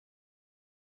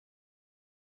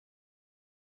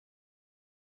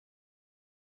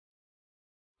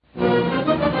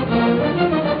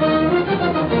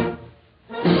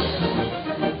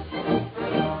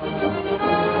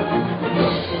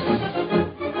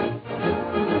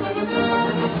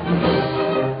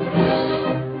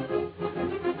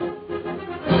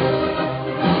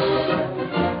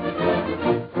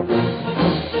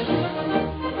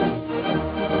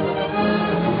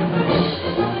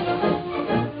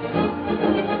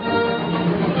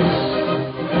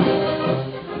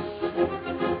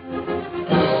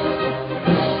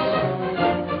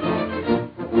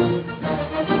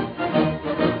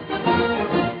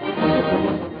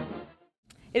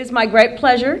It's my great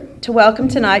pleasure to welcome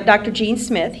tonight Dr. Gene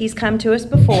Smith. He's come to us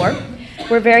before.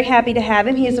 We're very happy to have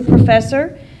him. He is a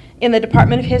professor in the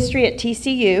Department of History at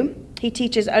TCU. He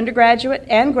teaches undergraduate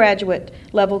and graduate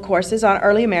level courses on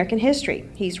early American history.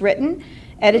 He's written,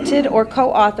 edited, or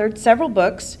co-authored several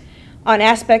books on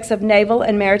aspects of naval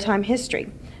and maritime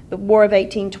history, the War of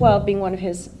 1812 being one of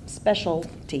his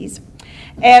specialties,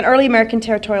 and early American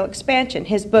territorial expansion.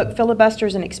 His book,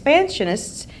 Filibusters and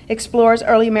Expansionists, explores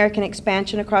early American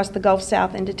expansion across the Gulf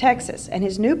South into Texas, and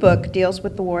his new book deals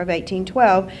with the War of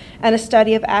 1812 and a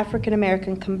study of African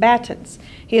American combatants.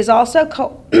 He is also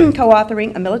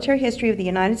co-authoring a military history of the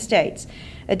United States.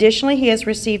 Additionally, he has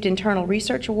received internal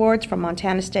research awards from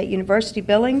Montana State University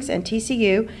Billings and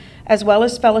TCU, as well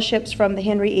as fellowships from the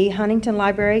Henry E. Huntington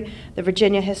Library, the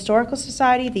Virginia Historical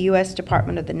Society, the U.S.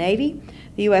 Department of the Navy,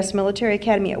 the U.S. Military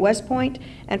Academy at West Point,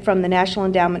 and from the National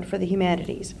Endowment for the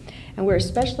Humanities. And we're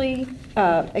especially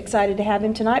excited to have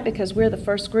him tonight because we're the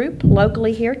first group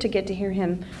locally here to get to hear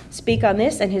him speak on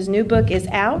this, and his new book is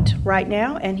out right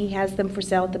now, and he has them for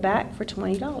sale at the back for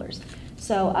 $20.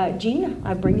 So, Gene,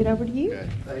 I bring it over to you. Okay,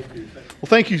 thank you. Well,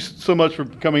 thank you so much for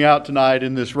coming out tonight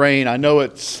in this rain. I know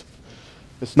it's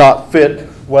not fit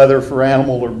weather for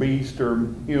animal or beast or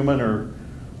human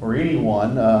or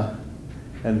anyone.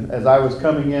 And as I was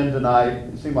coming in tonight,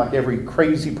 it seemed like every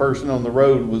crazy person on the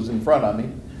road was in front of me.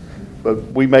 But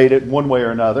we made it one way or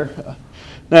another.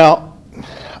 Now,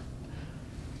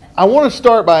 I want to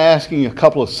start by asking a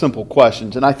couple of simple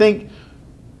questions. And I think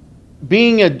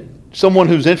being someone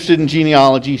who's interested in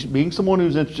genealogy, being someone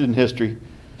who's interested in history,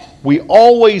 we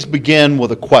always begin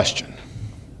with a question.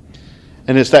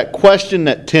 And it's that question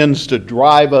that tends to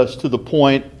drive us to the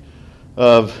point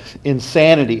of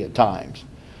insanity at times,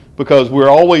 because we're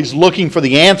always looking for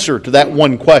the answer to that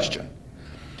one question.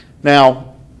 Now,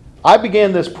 I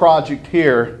began this project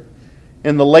here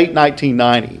in the late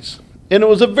 1990s, and it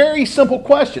was a very simple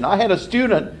question. I had a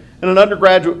student in an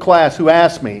undergraduate class who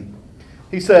asked me,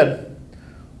 he said,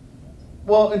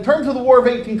 well, in terms of the War of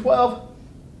 1812,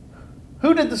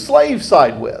 who did the slaves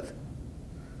side with?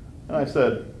 And I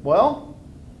said, well,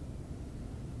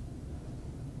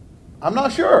 I'm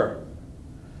not sure.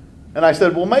 And I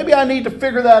said, well, maybe I need to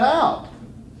figure that out.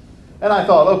 And I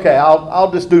thought, okay,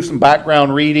 I'll just do some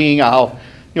background reading. I'll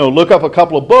look up a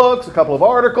couple of books, a couple of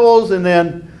articles, and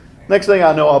then next thing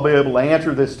I know, I'll be able to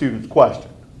answer this student's question.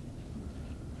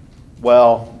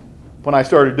 Well, when I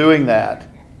started doing that,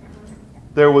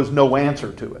 there was no answer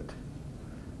to it.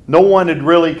 No one had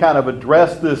really kind of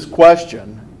addressed this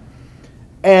question.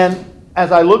 And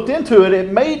as I looked into it,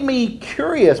 it made me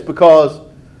curious, because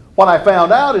what I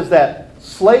found out is that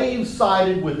slaves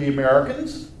sided with the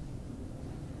Americans,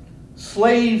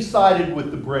 slaves sided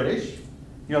with the British.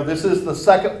 This is the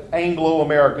Second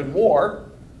Anglo-American War.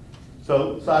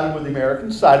 So sided with the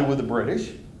Americans, sided with the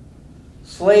British.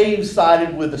 Slaves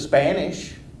sided with the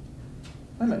Spanish.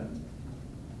 Wait a minute.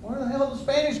 Where the hell did the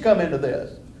Spanish come into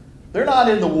this? They're not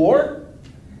in the war.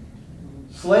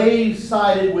 Slaves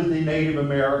sided with the Native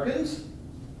Americans.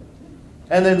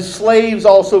 And then slaves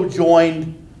also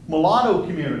joined mulatto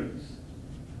communities.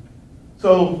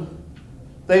 So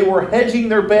they were hedging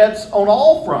their bets on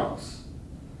all fronts.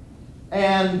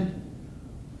 And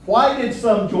why did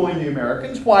some join the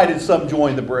Americans? Why did some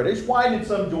join the British? Why did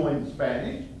some join the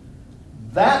Spanish?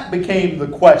 That became the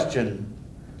question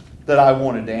that I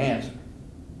wanted to answer.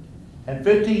 And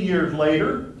 15 years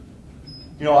later,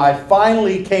 I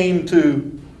finally came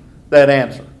to that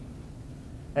answer.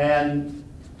 And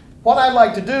what I'd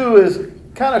like to do is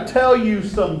kind of tell you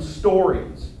some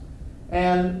stories.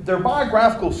 And they're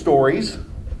biographical stories.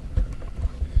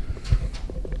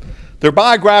 They're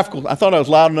biographical. I thought I was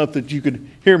loud enough that you could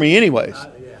hear me anyways.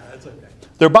 Yeah, that's okay.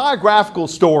 They're biographical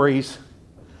stories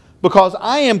because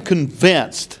I am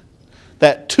convinced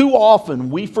that too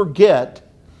often we forget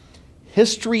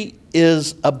history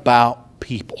is about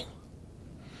people.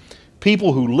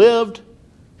 People who lived,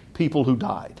 people who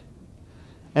died.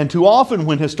 And too often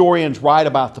when historians write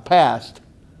about the past,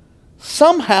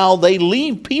 somehow they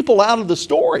leave people out of the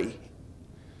story.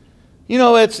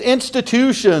 It's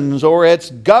institutions, or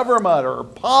it's government, or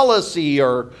policy,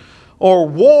 or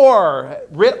war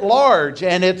writ large,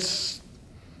 and it's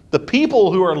the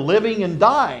people who are living and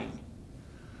dying.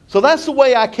 So that's the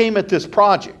way I came at this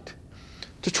project,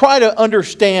 to try to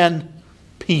understand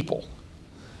people.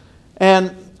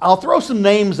 And I'll throw some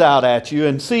names out at you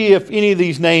and see if any of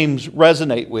these names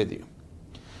resonate with you.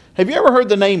 Have you ever heard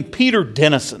the name Peter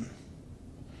Dennison?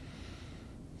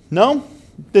 No?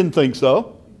 Didn't think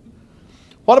so.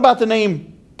 What about the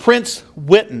name Prince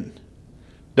Witten?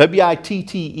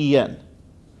 W-I-T-T-E-N.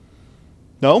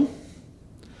 No?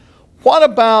 What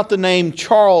about the name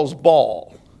Charles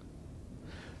Ball?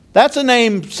 That's a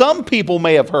name some people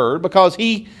may have heard because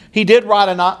he did write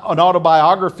an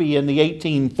autobiography in the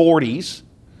 1840s.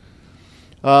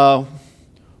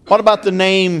 What about the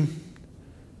name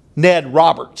Ned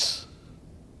Roberts?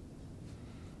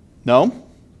 No.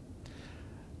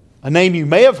 A name you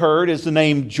may have heard is the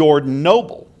name Jordan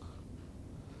Noble.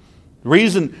 The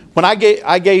reason, when I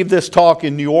gave this talk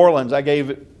in New Orleans, I gave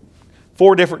it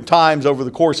 4 different times over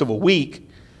the course of a week.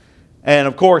 And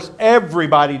of course,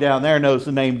 everybody down there knows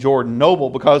the name Jordan Noble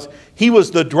because he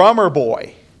was the drummer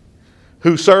boy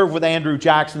who served with Andrew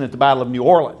Jackson at the Battle of New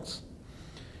Orleans.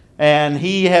 And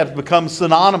he has become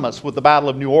synonymous with the Battle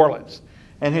of New Orleans.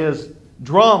 And his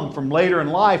drum from later in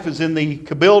life is in the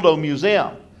Cabildo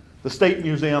Museum, the State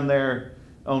Museum there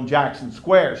on Jackson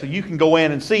Square. So you can go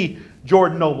in and see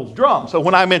Jordan Noble's drum. So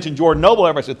when I mentioned Jordan Noble,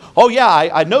 everybody says, oh yeah,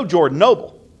 I know Jordan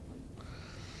Noble.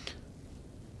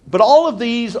 But all of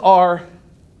these are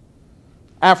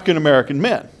African American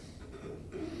men.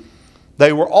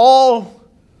 They were all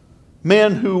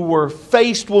men who were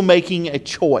faced with making a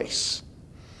choice.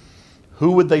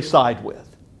 Who would they side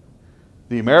with?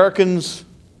 The Americans,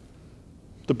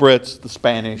 the Brits, the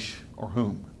Spanish, or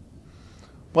whom?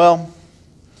 Well,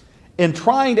 in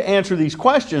trying to answer these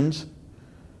questions,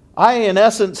 I in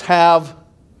essence have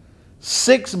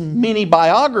 6 mini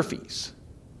biographies.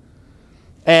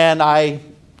 And I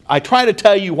try to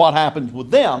tell you what happens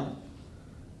with them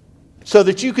so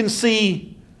that you can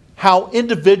see how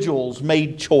individuals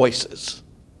made choices.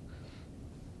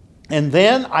 And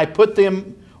then I put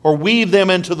them or weave them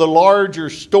into the larger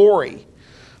story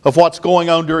of what's going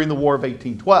on during the War of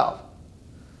 1812.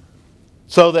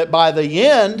 So that by the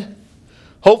end,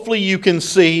 hopefully you can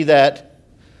see that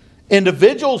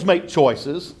individuals make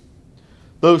choices.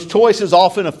 Those choices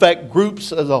often affect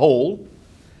groups as a whole.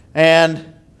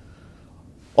 And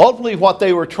ultimately, what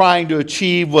they were trying to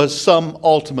achieve was some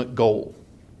ultimate goal.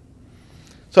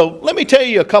 So let me tell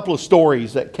you a couple of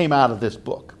stories that came out of this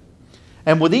book.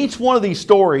 And with each one of these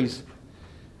stories,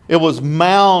 it was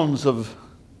mounds of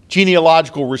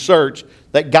genealogical research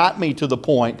that got me to the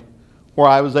point where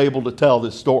I was able to tell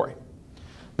this story.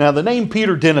 Now, the name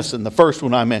Peter Dennison, the first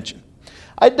one I mentioned,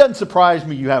 it doesn't surprise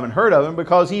me you haven't heard of him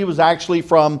because he was actually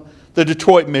from the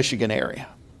Detroit, Michigan area.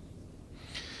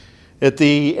 At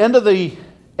the end of the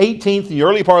 18th, the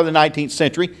early part of the 19th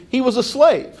century, he was a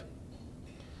slave.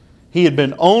 He had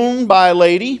been owned by a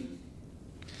lady,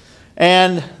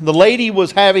 and the lady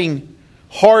was having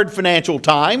hard financial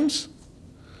times,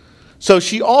 so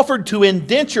she offered to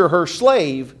indenture her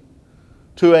slave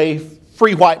to a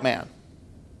free white man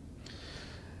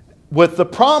with the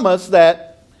promise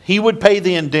that he would pay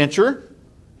the indenture,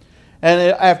 and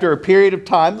after a period of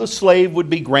time, the slave would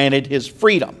be granted his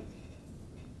freedom.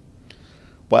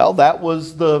 Well, that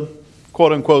was the,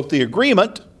 quote-unquote, the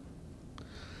agreement.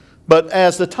 But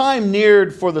as the time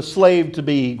neared for the slave to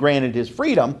be granted his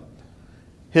freedom,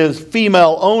 his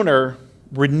female owner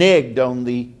reneged on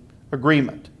the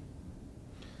agreement.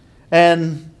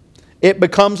 And it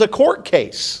becomes a court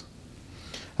case,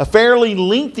 a fairly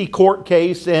lengthy court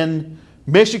case in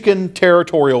Michigan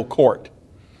Territorial Court.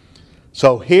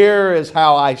 So here is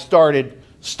how I started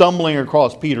stumbling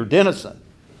across Peter Dennison,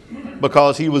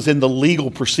 because he was in the legal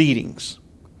proceedings.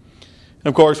 And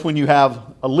of course, when you have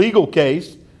a legal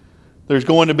case, there's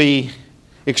going to be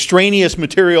extraneous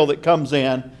material that comes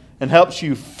in and helps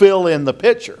you fill in the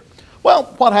picture. Well,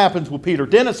 what happens with Peter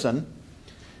Dennison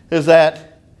is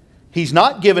that he's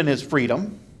not given his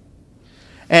freedom.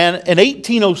 And in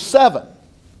 1807,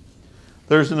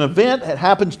 there's an event that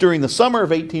happens during the summer of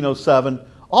 1807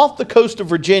 off the coast of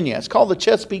Virginia. It's called the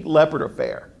Chesapeake Leopard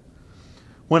Affair,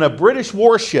 when a British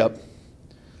warship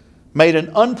made an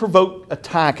unprovoked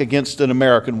attack against an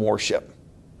American warship.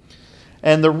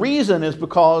 And the reason is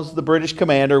because the British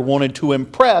commander wanted to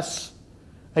impress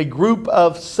a group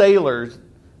of sailors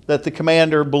that the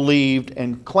commander believed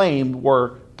and claimed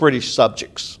were British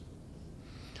subjects.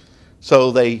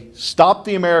 So they stopped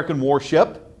the American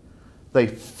warship. They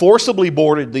forcibly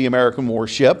boarded the American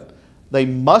warship. They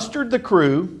mustered the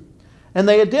crew, and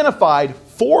they identified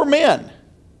 4 men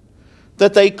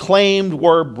that they claimed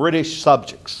were British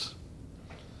subjects.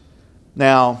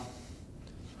 Now,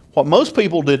 what most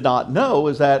people did not know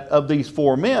is that of these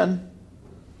 4 men,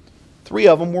 3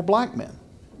 of them were black men.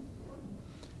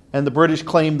 And the British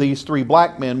claimed these 3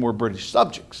 black men were British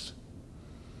subjects.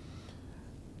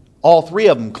 All 3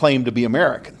 of them claimed to be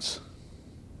Americans.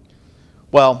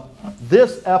 Well,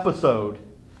 this episode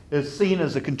is seen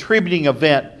as a contributing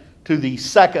event to the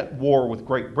Second War with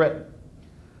Great Britain.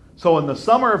 So in the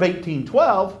summer of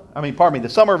 1812, the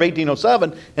summer of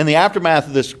 1807, in the aftermath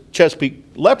of this Chesapeake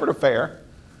leopard affair,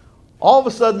 all of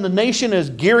a sudden the nation is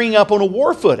gearing up on a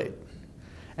war footing.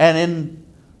 And in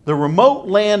the remote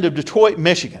land of Detroit,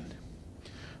 Michigan,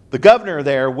 the governor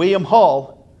there, William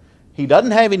Hull, he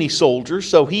doesn't have any soldiers,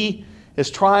 so he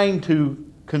is trying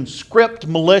to conscript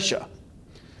militia.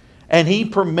 And he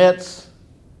permits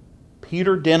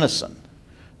Peter Dennison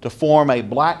to form a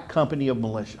black company of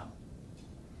militia.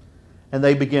 And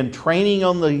they begin training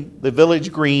on the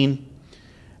village green,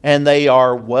 and they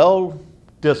are well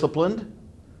disciplined,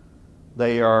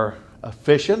 they are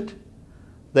efficient,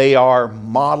 they are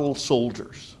model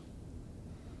soldiers.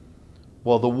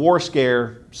 Well, the war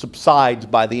scare subsides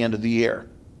by the end of the year,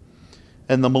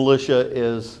 and the militia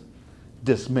is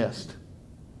dismissed.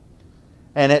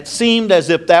 And it seemed as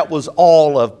if that was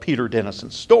all of Peter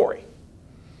Dennison's story.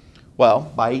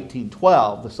 Well, by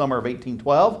 1812, the summer of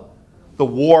 1812, the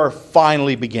war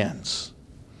finally begins.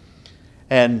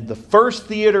 And the first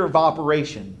theater of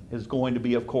operation is going to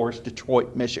be, of course,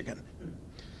 Detroit, Michigan.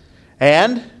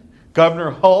 And Governor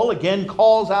Hull again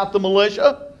calls out the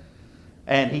militia,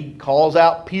 and he calls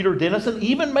out Peter Dennison,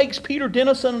 even makes Peter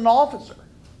Dennison an officer.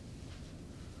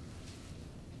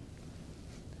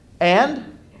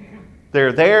 And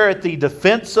they're there at the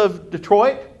defense of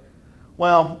Detroit.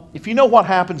 Well, if you know what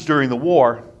happens during the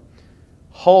war,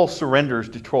 Hull surrenders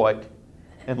Detroit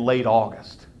in late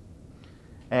August.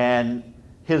 And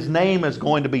his name is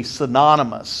going to be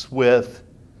synonymous with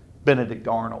Benedict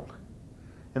Arnold.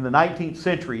 In the 19th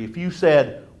century, if you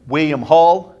said William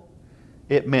Hull,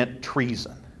 it meant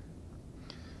treason.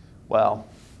 Well,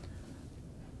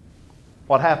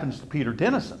 what happens to Peter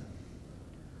Dennison?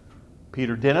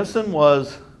 Peter Dennison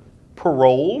was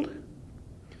paroled,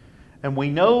 and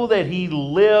we know that he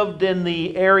lived in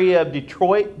the area of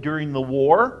Detroit during the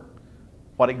war.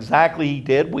 What exactly he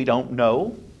did, we don't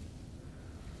know.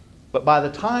 But by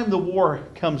the time the war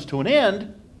comes to an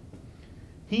end,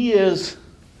 he is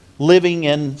living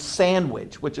in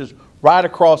Sandwich, which is right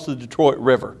across the Detroit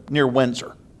River near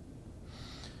Windsor.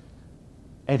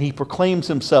 And he proclaims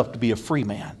himself to be a free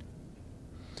man.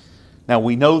 Now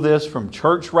we know this from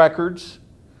church records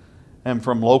and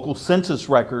from local census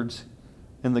records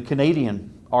in the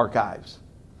Canadian archives.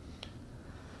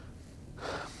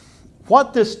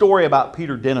 What this story about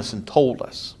Peter Dennison told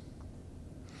us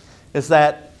is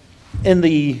that in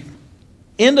the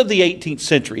end of the 18th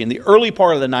century, in the early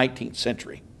part of the 19th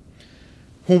century,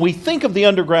 when we think of the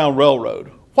Underground Railroad,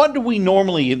 what do we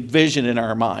normally envision in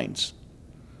our minds?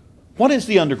 What is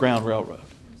the Underground Railroad?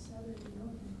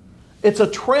 It's a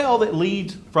trail that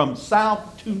leads from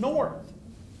south to north,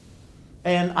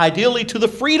 and ideally to the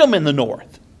freedom in the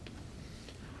north.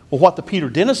 Well, what the Peter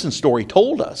Dennison story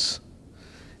told us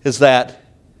is that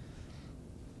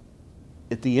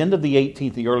at the end of the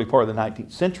 18th, the early part of the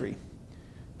 19th century,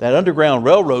 that Underground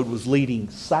Railroad was leading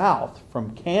south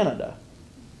from Canada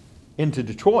into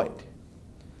Detroit,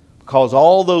 because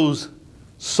all those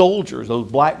soldiers,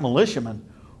 those black militiamen,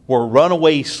 were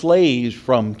runaway slaves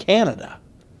from Canada.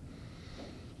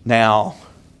 Now,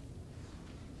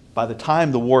 by the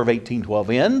time the War of 1812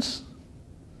 ends,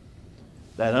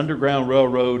 that Underground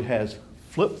Railroad has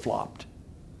flip-flopped.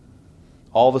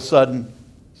 All of a sudden,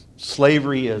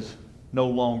 slavery is no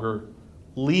longer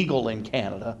legal in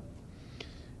Canada,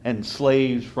 and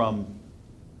slaves from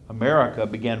America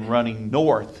began running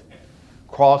north,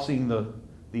 crossing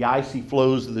the icy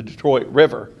flows of the Detroit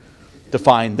River to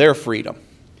find their freedom.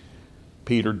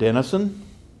 Peter Dennison,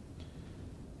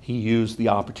 he used the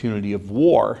opportunity of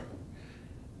war,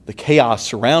 the chaos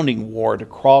surrounding war, to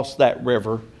cross that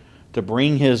river, to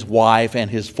bring his wife and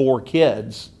his 4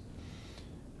 kids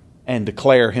and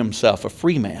declare himself a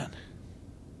free man.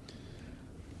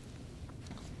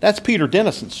 That's Peter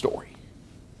Dennison's story.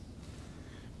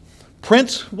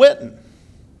 Prince Whitten,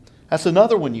 that's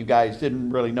another one you guys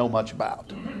didn't really know much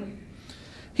about.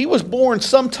 He was born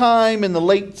sometime in the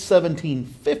late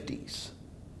 1750s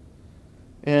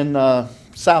in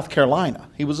South Carolina.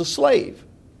 He was a slave.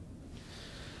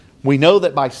 We know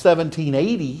that by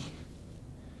 1780,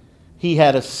 he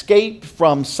had escaped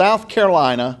from South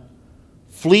Carolina,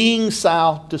 fleeing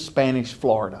south to Spanish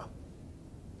Florida.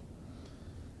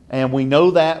 And we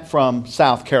know that from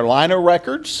South Carolina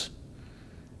records,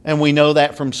 and we know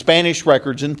that from Spanish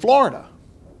records in Florida.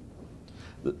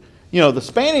 You know, the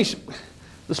Spanish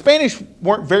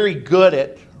weren't very good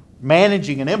at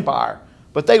managing an empire,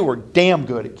 but they were damn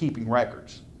good at keeping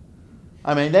records.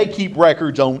 I mean, they keep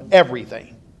records on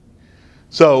everything.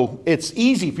 So it's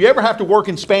easy. If you ever have to work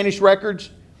in Spanish records,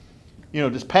 you know,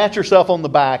 just pat yourself on the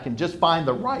back and just find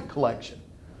the right collection,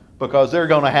 because they're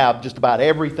going to have just about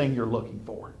everything you're looking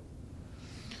for.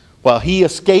 Well, he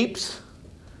escapes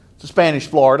to Spanish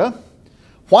Florida.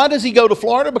 Why does he go to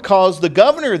Florida? Because the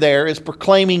governor there is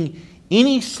proclaiming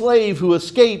any slave who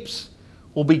escapes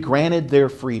will be granted their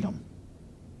freedom.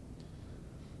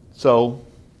 So,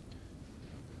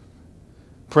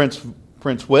 Prince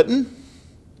Whitten,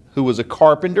 who was a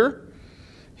carpenter,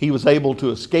 he was able to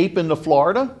escape into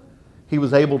Florida. He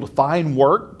was able to find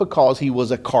work because he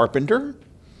was a carpenter.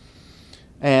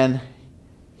 And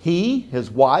he,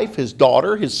 his wife, his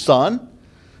daughter, his son,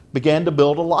 began to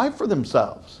build a life for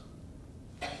themselves.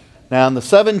 Now, in the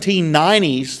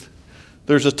 1790s,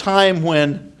 there's a time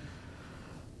when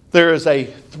there is a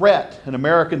threat, an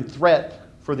American threat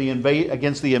for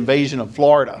against the invasion of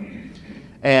Florida.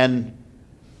 And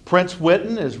Prince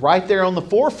Whitten is right there on the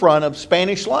forefront of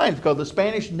Spanish lines because the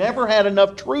Spanish never had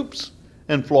enough troops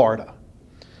in Florida.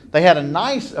 They had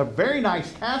a very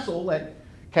nice castle at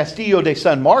Castillo de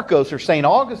San Marcos or St.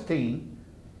 Augustine,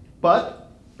 but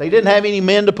they didn't have any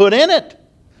men to put in it.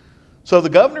 So the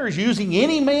governor is using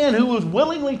any man who was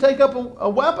willingly take up a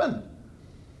weapon.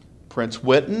 Prince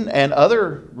Whitten and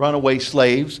other runaway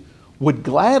slaves would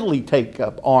gladly take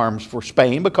up arms for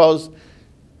Spain because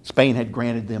Spain had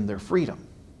granted them their freedom.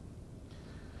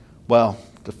 Well,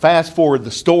 to fast forward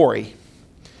the story,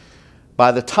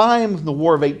 by the time the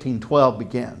War of 1812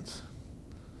 begins,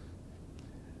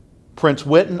 Prince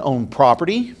Whitten owned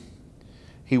property.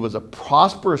 He was a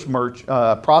prosperous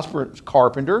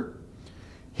carpenter.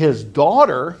 His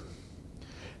daughter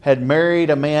had married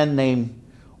a man named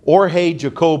Jorge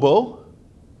Jacobo,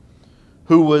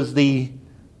 who was the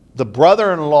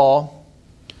brother-in-law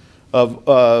of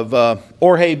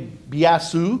Jorge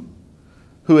Biasu,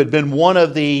 who had been one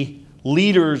of the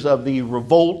leaders of the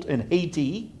revolt in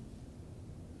Haiti.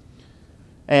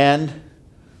 And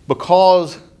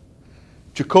because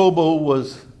Jacobo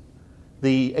was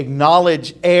the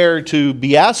acknowledged heir to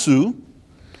Biasu,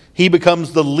 he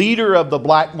becomes the leader of the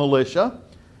black militia,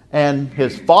 and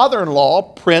his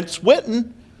father-in-law, Prince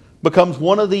Whitten, becomes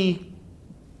one of the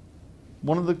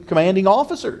commanding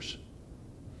officers.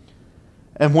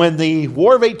 And when the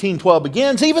War of 1812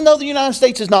 begins, even though the United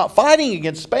States is not fighting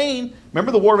against Spain,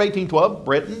 remember the War of 1812,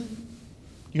 Britain,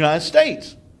 United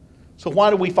States. So why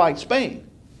do we fight Spain?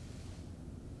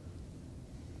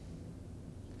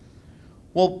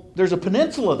 Well, there's a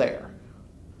peninsula there.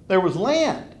 There was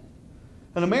land.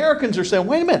 And Americans are saying,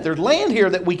 wait a minute, there's land here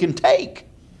that we can take.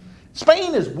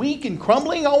 Spain is weak and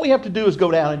crumbling. All we have to do is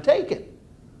go down and take it.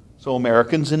 So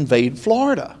Americans invade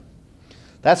Florida.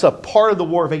 That's a part of the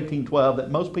War of 1812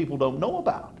 that most people don't know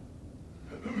about.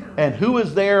 And who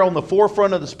is there on the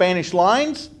forefront of the Spanish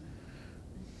lines?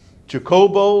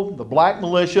 Jacobo, the black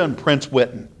militia, and Prince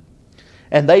Whitten.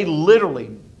 And they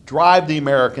literally drive the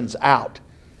Americans out.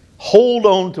 Hold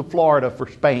on to Florida for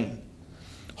Spain.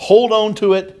 Hold on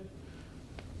to it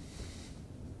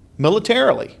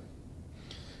militarily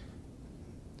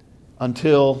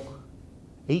until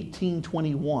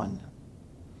 1821.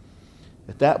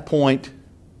 At that point,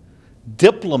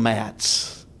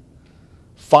 diplomats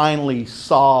finally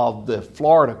solved the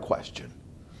Florida question.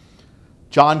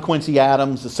 John Quincy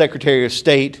Adams, the Secretary of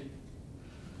State,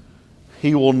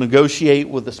 he will negotiate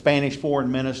with the Spanish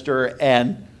foreign minister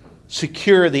and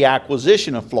secure the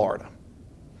acquisition of Florida.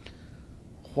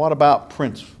 What about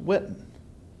Prince Whitten?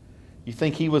 You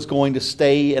think he was going to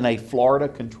stay in a Florida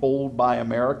controlled by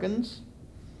Americans?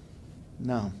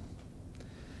 No.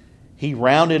 He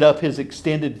rounded up his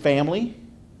extended family,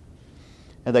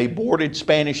 and they boarded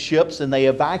Spanish ships and they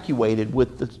evacuated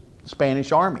with the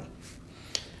Spanish army.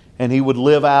 And he would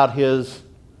live out his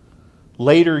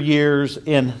later years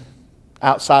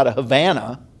outside of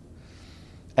Havana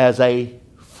as a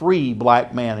free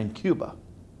black man in Cuba.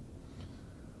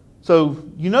 So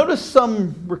you notice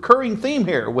some recurring theme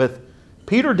here with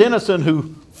Peter Dennison,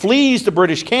 who flees to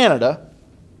British Canada,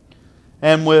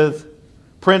 and with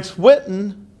Prince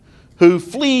Whitten, who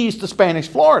flees to Spanish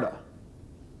Florida.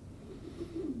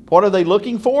 What are they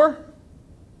looking for?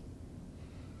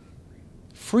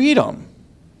 Freedom.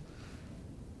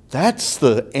 That's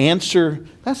the answer.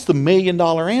 That's the $1 million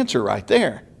answer right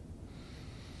there.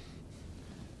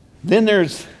 Then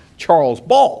there's Charles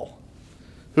Ball,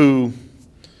 who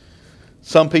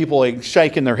some people are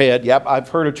shaking their head. Yep, I've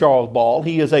heard of Charles Ball.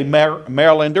 He is a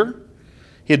Marylander.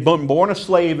 He had been born a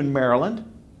slave in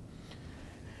Maryland.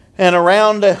 And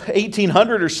around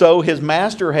 1800 or so, his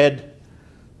master had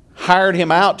hired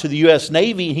him out to the U.S.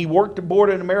 Navy, and he worked aboard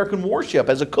an American warship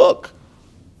as a cook.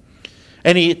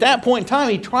 And at that point in time,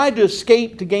 he tried to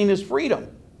escape to gain his freedom.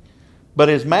 But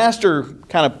his master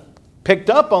kind of picked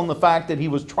up on the fact that he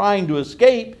was trying to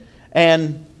escape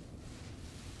and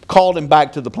called him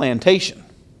back to the plantation.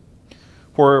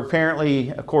 where apparently,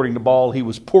 according to Ball, he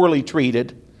was poorly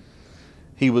treated.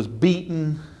 He was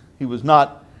beaten. He was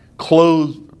not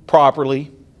clothed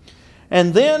properly.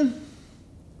 And then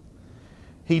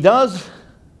he's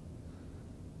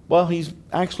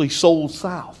actually sold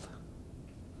south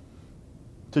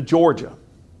to Georgia.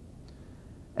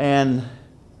 And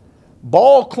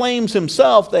Ball claims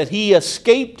himself that he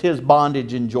escaped his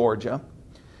bondage in Georgia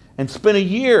and spent a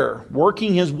year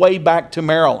working his way back to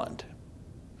Maryland.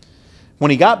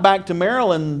 When he got back to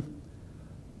Maryland,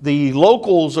 the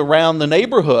locals around the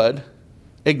neighborhood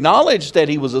acknowledged that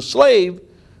he was a slave,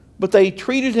 but they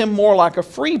treated him more like a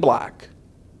free black.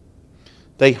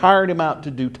 They hired him out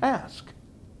to do tasks.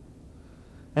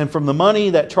 And from the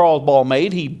money that Charles Ball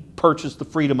made, he purchased the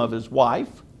freedom of his wife.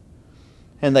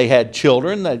 And they had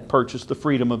children. They purchased the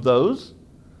freedom of those.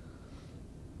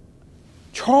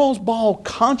 Charles Ball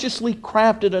consciously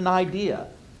crafted an idea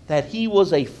that he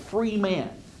was a free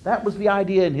man. That was the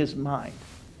idea in his mind,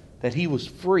 that he was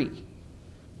free.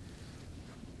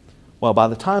 Well, by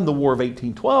the time the War of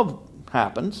 1812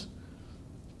 happens,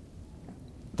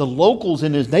 the locals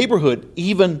in his neighborhood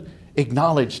even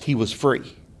acknowledged he was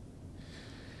free.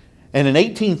 And in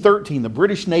 1813, the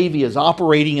British Navy is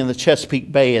operating in the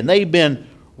Chesapeake Bay, and they've been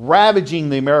ravaging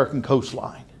the American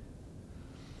coastline.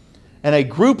 And a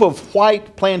group of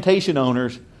white plantation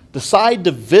owners decide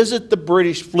to visit the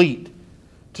British fleet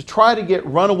to try to get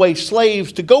runaway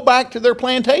slaves to go back to their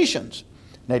plantations.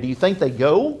 Now, do you think they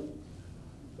go?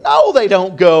 No, they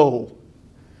don't go.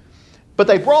 But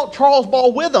they brought Charles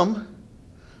Ball with them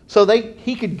so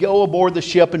he could go aboard the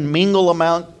ship and mingle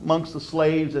amongst the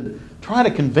slaves and try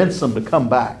to convince them to come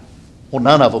back. Well,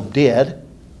 none of them did.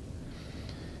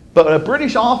 But a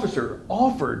British officer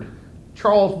offered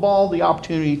Charles Ball the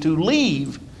opportunity to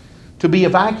leave to be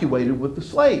evacuated with the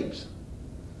slaves.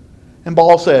 And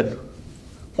Ball said,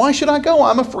 "Why should I go?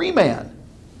 I'm a free man."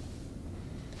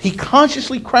 He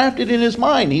consciously crafted in his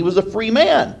mind he was a free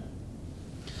man.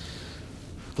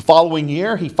 The following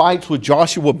year, he fights with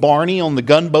Joshua Barney on the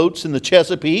gunboats in the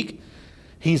Chesapeake.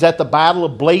 He's at the Battle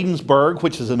of Bladensburg,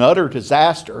 which is an utter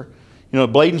disaster. You know,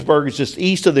 Bladensburg is just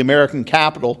east of the American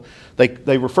capital.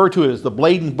 They refer to it as the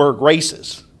Bladensburg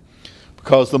races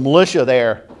because the militia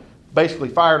there basically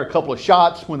fired a couple of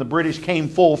shots. When the British came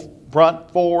full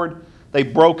front forward, they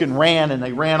broke and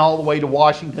they ran all the way to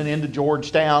Washington into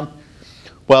Georgetown.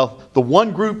 Well, the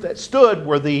one group that stood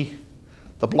were the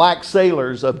black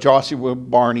sailors of Joshua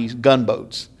Barney's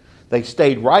gunboats. They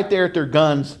stayed right there at their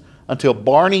guns until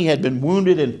Barney had been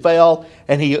wounded and fell,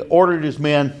 and he ordered his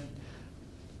men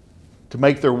to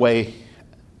make their way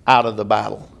out of the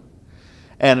battle.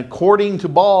 And according to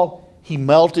Ball, he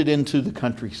melted into the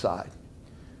countryside,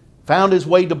 found his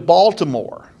way to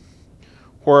Baltimore,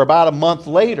 where about a month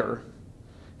later,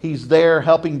 he's there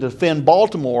helping defend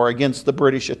Baltimore against the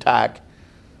British attack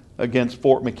against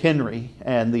Fort McHenry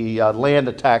and the land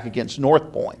attack against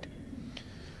North Point.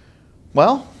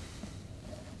 Well,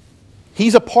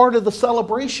 he's a part of the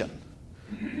celebration.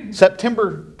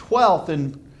 September 12th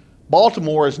in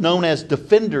Baltimore is known as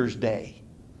Defenders Day.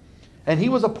 And he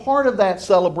was a part of that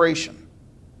celebration.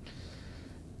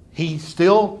 He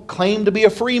still claimed to be a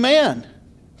free man.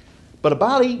 But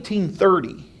about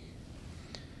 1830,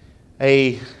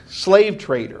 a slave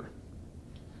trader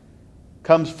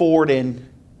comes forward and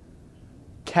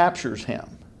captures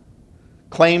him.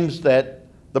 Claims that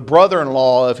the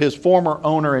brother-in-law of his former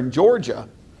owner in Georgia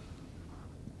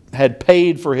had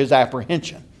paid for his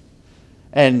apprehension.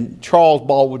 And Charles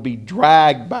Ball would be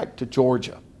dragged back to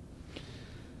Georgia.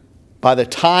 By the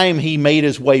time he made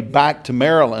his way back to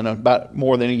Maryland, about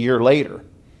more than a year later,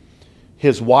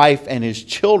 his wife and his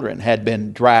children had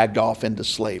been dragged off into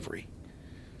slavery.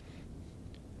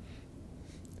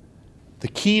 The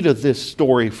key to this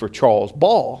story for Charles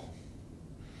Ball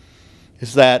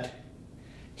is that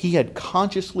he had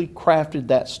consciously crafted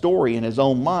that story in his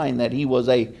own mind that he was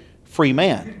a free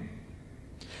man.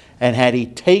 And had he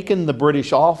taken the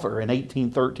British offer in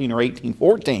 1813 or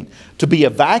 1814 to be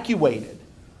evacuated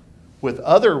with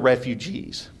other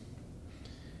refugees,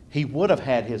 he would have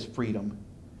had his freedom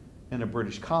in a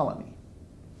British colony.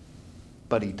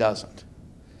 But he doesn't.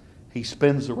 He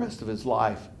spends the rest of his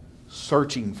life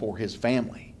searching for his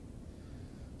family.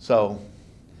 So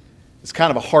it's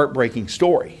kind of a heartbreaking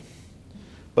story.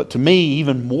 But to me,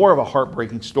 even more of a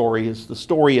heartbreaking story is the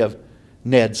story of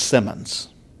Ned Simmons.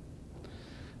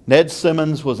 Ned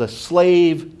Simmons was a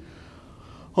slave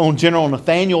on General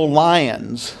Nathaniel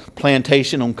Lyon's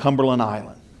plantation on Cumberland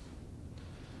Island.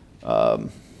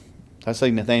 I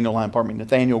say Nathaniel Lyon, pardon me,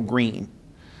 Nathaniel Greene.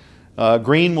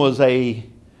 Greene was a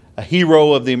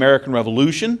hero of the American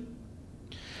Revolution.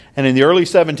 And in the early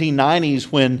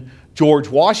 1790s, when George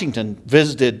Washington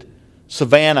visited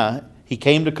Savannah. He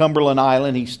came to Cumberland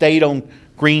Island. He stayed on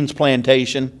Green's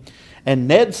plantation. And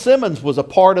Ned Simmons was a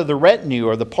part of the retinue,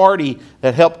 or the party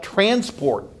that helped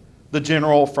transport the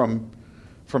general from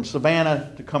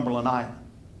Savannah to Cumberland Island.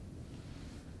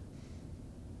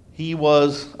 He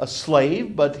was a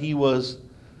slave, but he was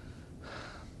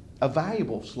a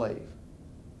valuable slave.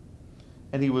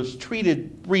 And he was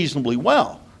treated reasonably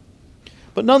well.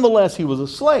 But nonetheless, he was a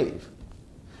slave.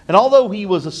 And although he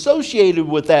was associated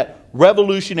with that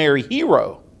revolutionary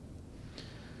hero,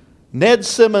 Ned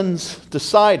Simmons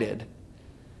decided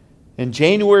in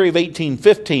January of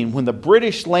 1815, when the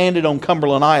British landed on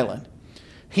Cumberland Island,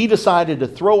 he decided to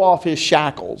throw off his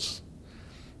shackles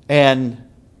and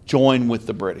join with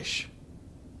the British.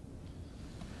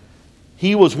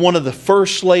 He was one of the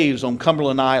first slaves on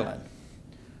Cumberland Island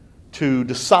to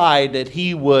decide that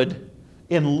he would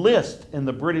enlist in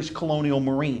the British Colonial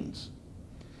Marines.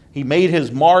 He made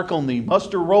his mark on the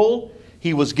muster roll.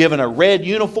 He was given a red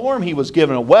uniform. He was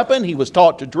given a weapon. He was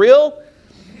taught to drill.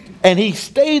 And he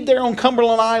stayed there on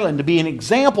Cumberland Island to be an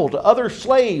example to other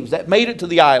slaves that made it to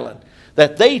the island,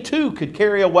 that they too could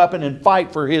carry a weapon and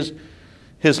fight for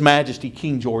His Majesty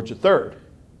King George III.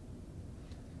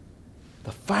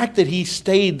 The fact that he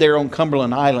stayed there on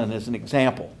Cumberland Island as an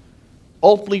example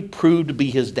ultimately proved to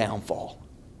be his downfall.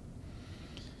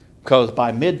 Because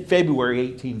by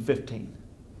mid-February 1815,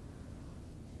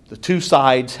 the two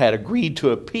sides had agreed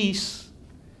to a peace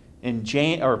in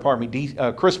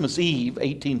Christmas Eve,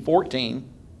 1814.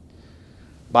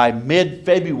 By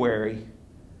mid-February,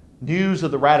 news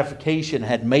of the ratification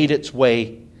had made its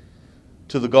way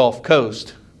to the Gulf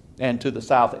Coast and to the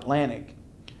South Atlantic.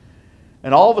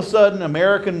 And all of a sudden,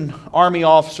 American Army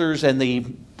officers and the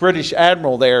British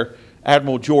admiral there,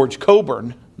 Admiral George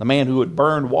Cockburn, the man who had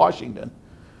burned Washington,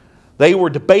 they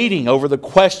were debating over the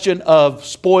question of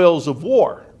spoils of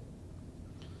war.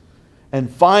 And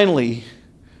finally,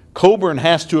 Cockburn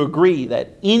has to agree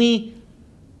that any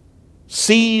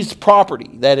seized property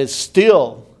that is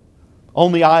still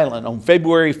on the island on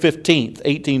February 15th,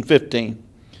 1815,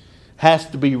 has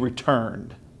to be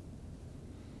returned.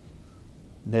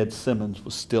 Ned Simmons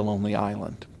was still on the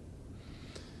island.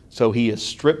 So he is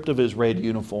stripped of his red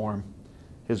uniform,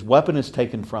 his weapon is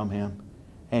taken from him,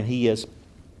 and he is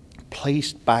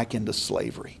placed back into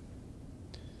slavery.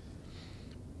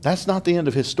 That's not the end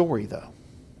of his story, though.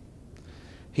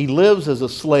 He lives as a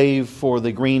slave for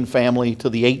the Green family to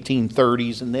the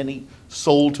 1830s, and then he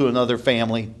sold to another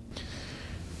family.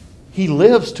 He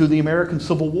lives to the American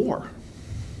Civil War.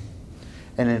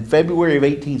 And in February of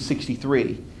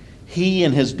 1863, he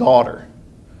and his daughter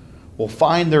will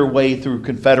find their way through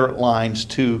Confederate lines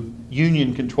to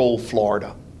Union-controlled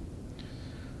Florida,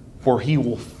 where he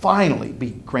will finally be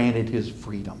granted his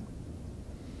freedom.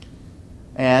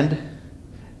 And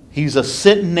he's a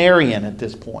centenarian at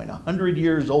this point, 100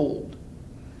 years old.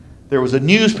 There was a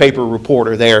newspaper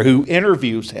reporter there who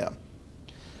interviews him.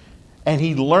 And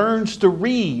he learns to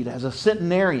read as a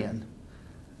centenarian.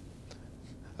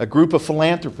 A group of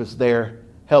philanthropists there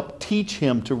helped teach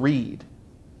him to read.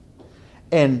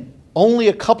 And only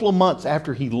a couple of months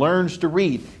after he learns to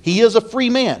read, he is a free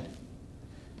man,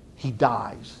 he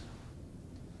dies.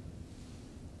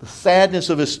 The sadness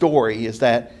of his story is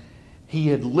that he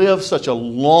had lived such a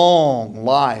long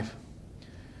life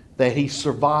that he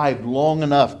survived long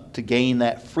enough to gain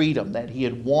that freedom that he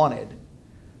had wanted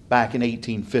back in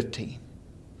 1815,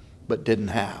 but didn't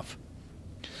have.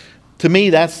 To me,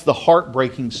 that's the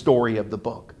heartbreaking story of the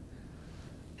book,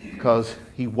 because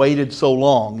he waited so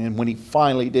long, and when he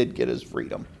finally did get his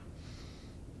freedom,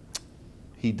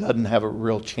 he doesn't have a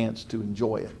real chance to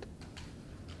enjoy it.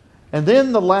 And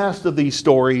then the last of these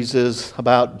stories is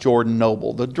about Jordan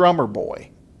Noble, the drummer boy,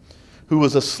 who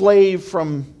was a slave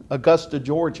from Augusta,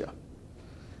 Georgia.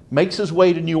 Makes his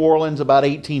way to New Orleans about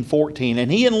 1814, and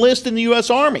he enlists in the U.S.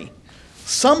 Army.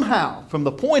 Somehow, from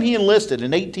the point he enlisted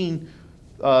in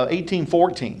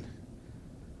 1814,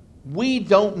 we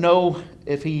don't know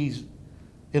if he's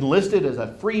enlisted as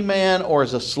a free man or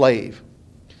as a slave.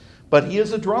 But he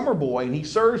is a drummer boy, and he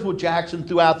serves with Jackson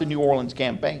throughout the New Orleans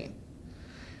campaign.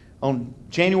 On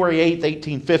January 8th,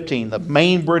 1815, the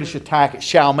main British attack at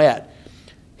Chalmette,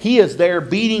 he is there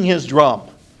beating his drum.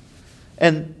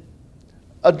 And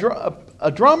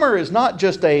a drummer is not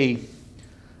just a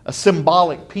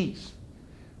symbolic piece.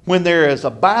 When there is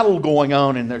a battle going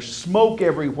on and there's smoke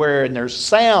everywhere and there's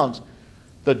sounds,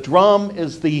 the drum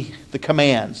is the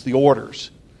commands, the orders.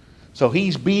 So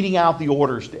he's beating out the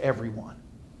orders to everyone.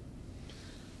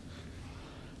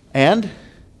 And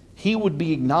he would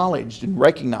be acknowledged and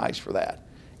recognized for that.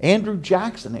 Andrew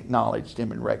Jackson acknowledged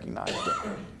him and recognized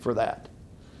him for that.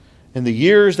 In the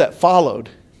years that followed,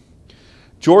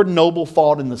 Jordan Noble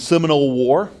fought in the Seminole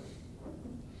War.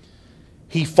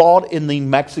 He fought in the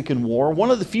Mexican War,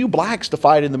 one of the few blacks to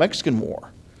fight in the Mexican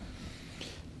War.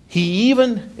 He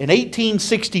even, in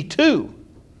 1862,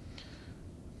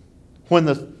 when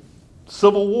the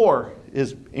Civil War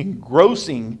is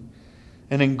engrossing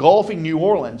and engulfing New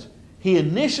Orleans, he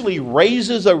initially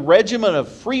raises a regiment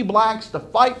of free blacks to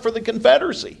fight for the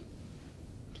Confederacy.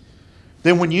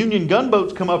 Then when Union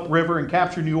gunboats come upriver and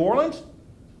capture New Orleans,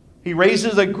 he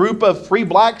raises a group of free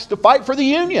blacks to fight for the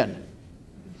Union.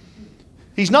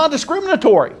 He's not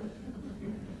discriminatory.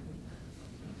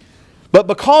 But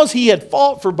because he had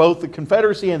fought for both the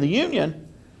Confederacy and the Union,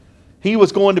 he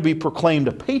was going to be proclaimed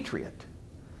a patriot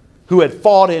who had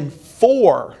fought in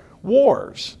 4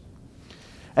 wars.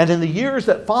 And in the years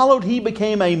that followed, he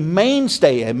became a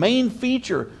mainstay, a main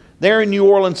feature there in New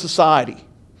Orleans society.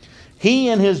 He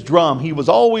and his drum, he was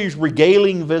always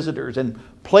regaling visitors and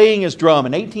playing his drum.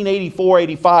 In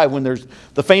 1884-85, when there's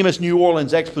the famous New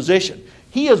Orleans Exposition,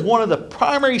 he is one of the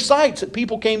primary sites that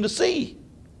people came to see.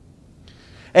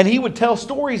 And he would tell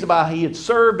stories about how he had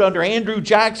served under Andrew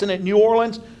Jackson at New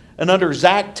Orleans and under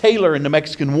Zach Taylor in the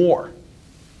Mexican War.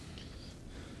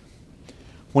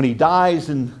 When he dies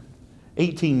in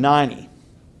 1890,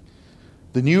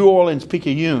 the New Orleans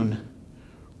Picayune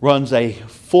runs a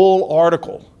full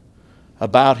article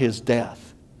about his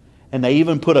death. And they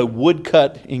even put a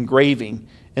woodcut engraving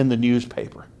in the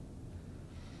newspaper.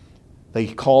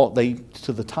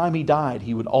 To the time he died,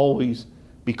 he would always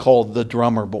be called the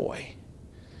drummer boy.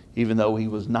 Even though he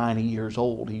was 90 years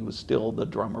old, he was still the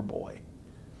drummer boy.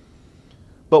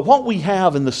 But what we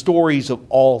have in the stories of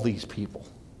all these people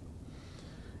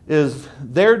is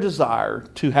their desire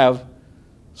to have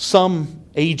some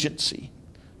agency,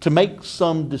 to make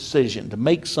some decision, to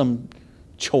make some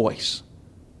choice.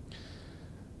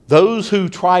 Those who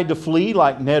tried to flee,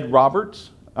 like Ned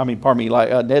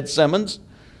Simmons,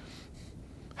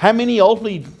 how many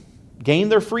ultimately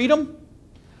gained their freedom?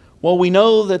 Well, we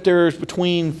know that there's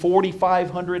between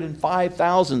 4,500 and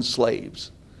 5,000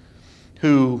 slaves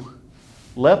who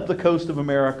left the coast of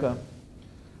America,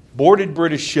 boarded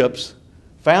British ships,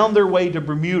 found their way to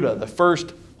Bermuda, the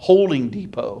first holding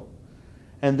depot,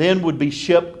 and then would be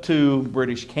shipped to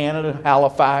British Canada,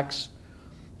 Halifax,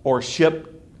 or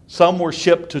some were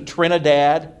shipped to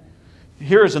Trinidad.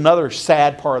 Here's another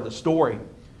sad part of the story.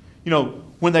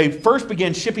 When they first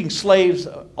began shipping slaves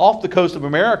off the coast of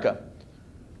America,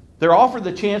 they're offered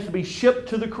the chance to be shipped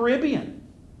to the Caribbean.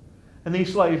 And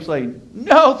these slaves say,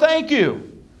 "No, thank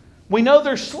you. We know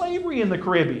there's slavery in the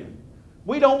Caribbean.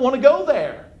 We don't want to go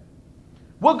there.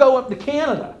 We'll go up to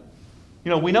Canada.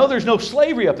 We know there's no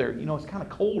slavery up there. It's kind of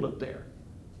cold up there.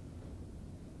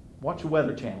 Watch the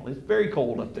Weather Channel. It's very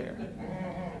cold up there."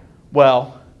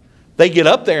 Well, they get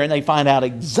up there and they find out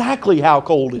exactly how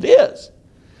cold it is.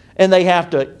 And they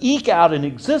have to eke out an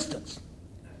existence.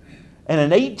 And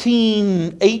in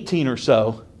 1818 or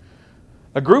so,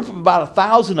 a group of about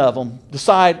 1,000 of them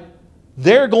decide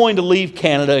they're going to leave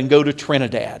Canada and go to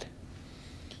Trinidad.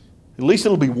 At least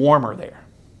it'll be warmer there.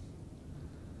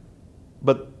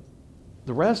 But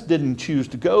the rest didn't choose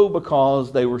to go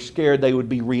because they were scared they would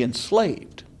be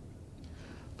re-enslaved.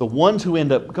 The ones who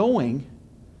end up going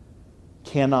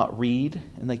cannot read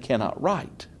and they cannot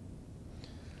write.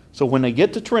 So when they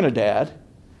get to Trinidad,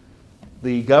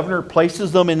 the governor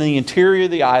places them in the interior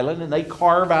of the island and they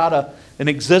carve out an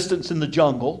existence in the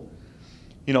jungle.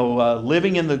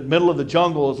 Living in the middle of the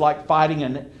jungle is like fighting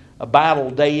a battle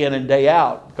day in and day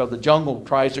out because the jungle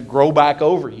tries to grow back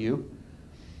over you.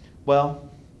 Well,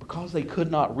 because they could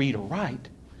not read or write,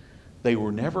 they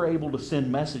were never able to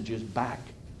send messages back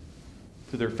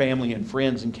to their family and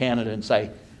friends in Canada and say,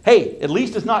 "Hey, at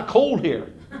least it's not cold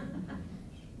here."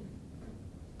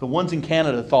 The ones in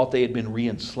Canada thought they had been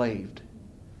re-enslaved.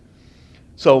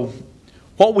 So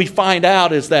what we find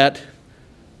out is that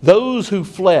those who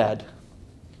fled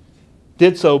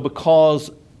did so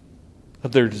because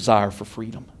of their desire for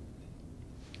freedom.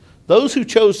 Those who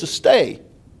chose to stay,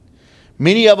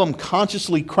 many of them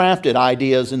consciously crafted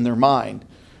ideas in their mind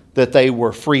that they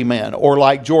were free men. Or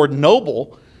like Jordan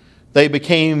Noble, they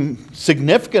became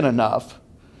significant enough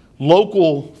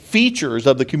local features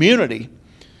of the community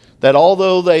that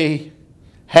although they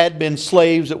had been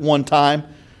slaves at one time,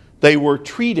 they were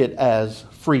treated as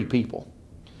free people.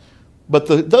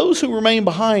 But those who remained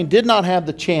behind did not have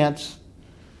the chance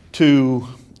to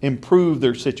improve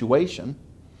their situation.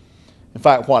 In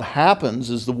fact, what happens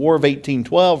is the War of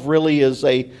 1812 really is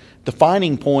a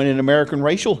defining point in American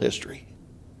racial history.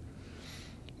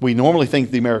 We normally think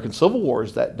the American Civil War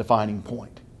is that defining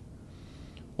point.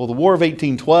 Well, the War of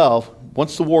 1812,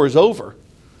 once the war is over,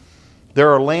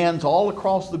 There are lands all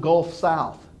across the Gulf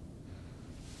South,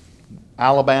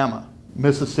 Alabama,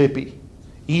 Mississippi,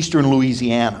 eastern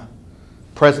Louisiana,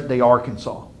 present-day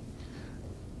Arkansas,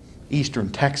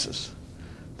 eastern Texas.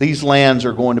 These lands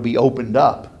are going to be opened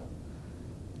up,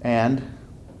 and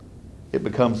it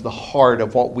becomes the heart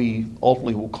of what we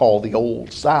ultimately will call the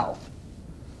Old South,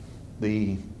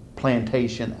 the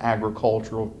plantation,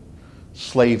 agricultural,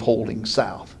 slave-holding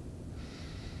South.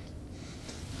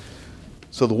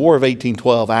 So the War of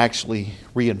 1812 actually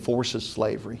reinforces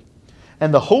slavery.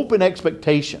 And the hope and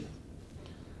expectation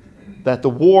that the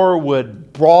war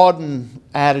would broaden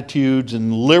attitudes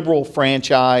and liberal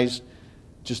franchise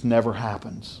just never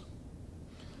happens.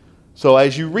 So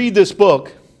as you read this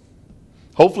book,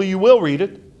 hopefully you will read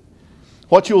it,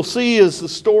 what you'll see is the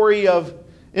story of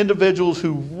individuals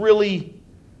who really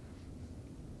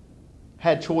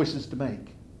had choices to make.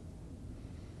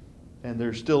 And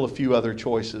there's still a few other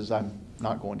choices I'm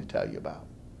not going to tell you about.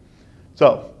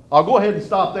 So I'll go ahead and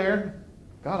stop there.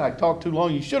 God, I talked too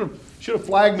long. You should have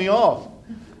flagged me off.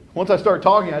 Once I start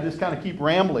talking, I just kind of keep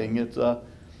rambling. It's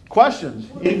questions.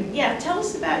 Yeah, tell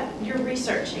us about your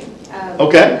researching.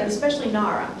 Okay. And especially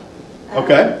NARA.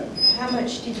 Okay. How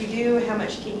much did you do? How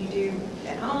much can you do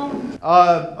at home?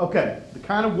 Okay. The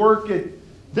kind of work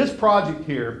this project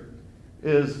here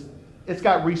is, it's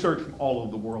got research from all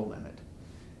over the world in it.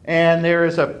 And there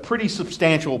is a pretty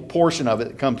substantial portion of it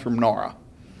that comes from NARA.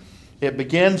 It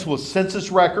begins with census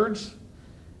records.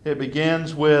 It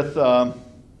begins with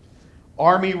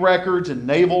Army records and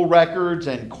naval records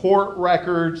and court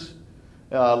records,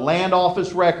 land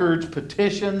office records,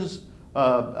 petitions,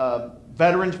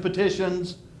 veterans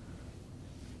petitions.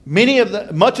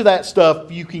 Much of that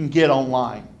stuff you can get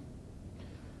online.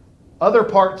 Other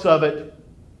parts of it,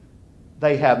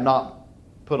 they have not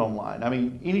put online. I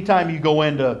mean, anytime you go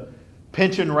into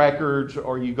pension records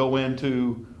or you go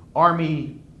into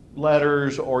Army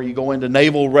letters or you go into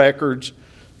naval records,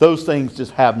 those things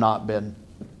just have not been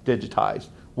digitized.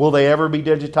 Will they ever be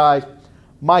digitized?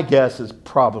 My guess is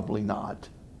probably not.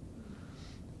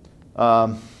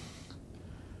 And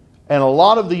a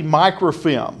lot of the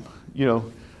microfilm,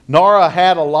 NARA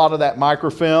had a lot of that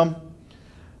microfilm.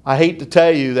 I hate to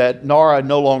tell you that NARA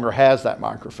no longer has that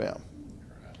microfilm.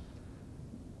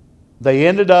 They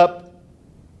ended up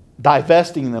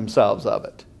divesting themselves of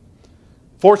it.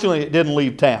 Fortunately, it didn't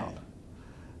leave town.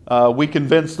 We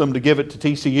convinced them to give it to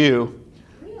TCU.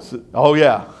 Really? So, oh,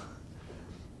 yeah.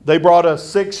 They brought us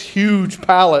 6 huge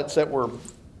pallets that were...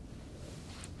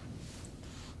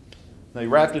 They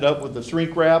wrapped it up with the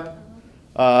shrink wrap.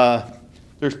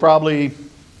 There's probably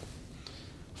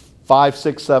 5,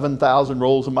 6, 7,000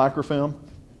 rolls of microfilm.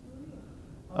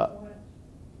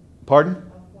 Pardon?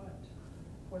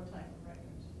 What type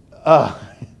of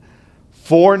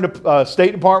records?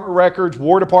 State Department records,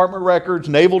 War Department records,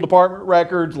 Naval Department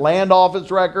records, Land Office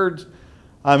records.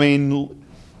 I mean,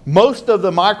 most of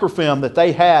the microfilm that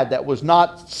they had that was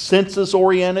not census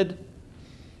oriented,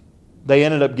 they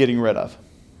ended up getting rid of.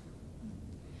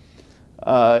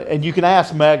 And you can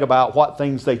ask Meg about what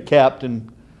things they kept,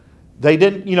 and they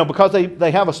didn't, because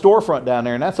they have a storefront down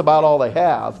there, and that's about all they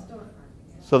have.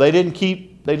 So they didn't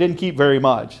keep very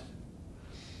much.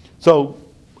 So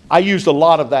I used a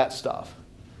lot of that stuff.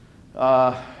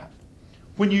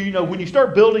 When you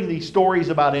start building these stories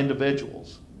about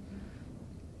individuals,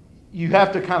 you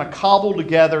have to kind of cobble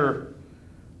together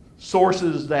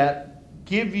sources that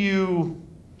give you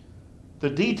the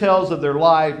details of their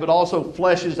life, but also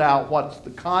fleshes out what's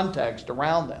the context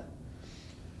around them.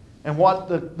 And what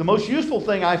the most useful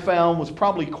thing I found was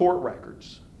probably court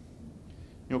records.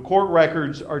 Court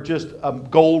records are just a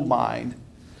gold mine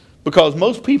because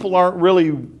most people aren't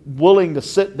really willing to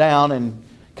sit down and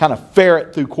kind of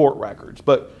ferret through court records.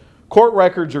 But court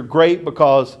records are great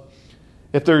because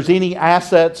if there's any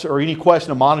assets or any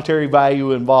question of monetary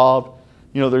value involved,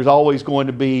 there's always going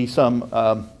to be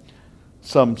some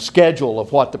schedule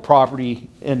of what the property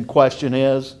in question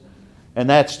is. And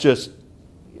that's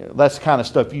the kind of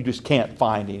stuff you just can't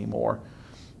find anymore.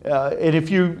 And if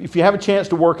you have a chance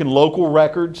to work in local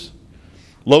records,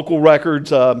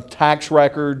 tax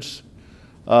records,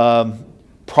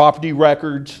 property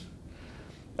records,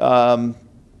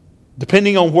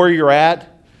 depending on where you're at,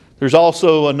 there's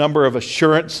also a number of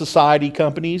assurance society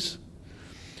companies.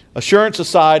 Assurance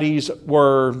societies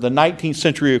were the 19th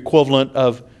century equivalent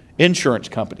of insurance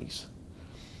companies.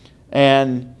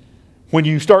 And when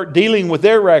you start dealing with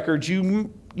their records,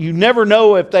 you never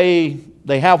know if they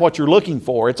have what you're looking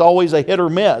for. It's always a hit or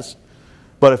miss.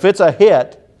 But if it's a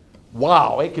hit,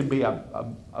 wow, it can be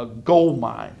a gold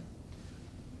mine.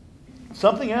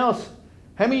 Something else,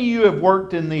 how many of you have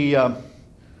worked in the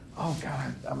oh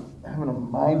God, I'm having a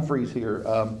mind freeze here.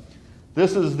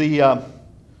 This is the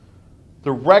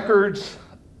records.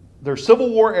 They're Civil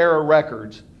War era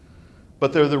records,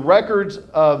 but they're the records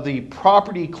of the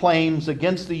property claims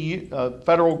against the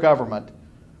federal government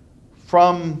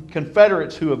from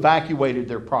Confederates who evacuated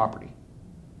their property.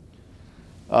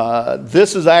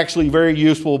 This is actually very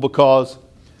useful because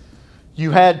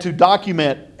you had to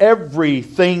document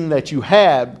everything that you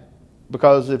had,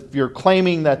 because if you're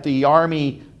claiming that the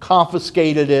Army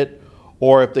confiscated it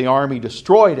or if the Army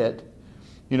destroyed it,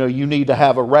 you need to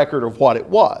have a record of what it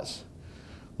was.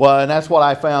 Well, and that's what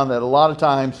I found, that a lot of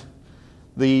times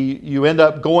you end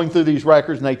up going through these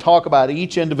records and they talk about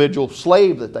each individual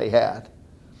slave that they had.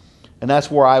 And that's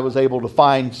where I was able to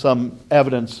find some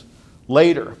evidence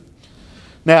later.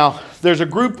 Now, there's a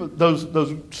group of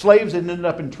those slaves that ended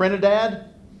up in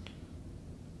Trinidad.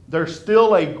 There's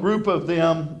still a group of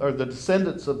them, or the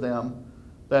descendants of them,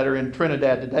 that are in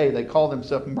Trinidad today. They call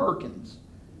themselves Merkins,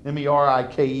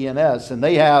 M-E-R-I-K-E-N-S, and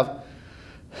they have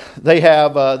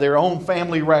their own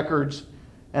family records,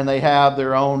 and they have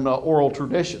their own oral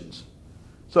traditions.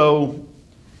 So,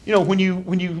 when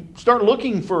you start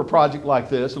looking for a project like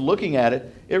this and looking at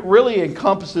it, it really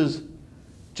encompasses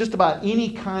just about any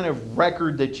kind of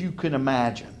record that you can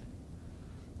imagine.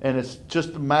 And it's just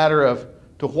a matter of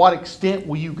to what extent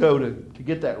will you go to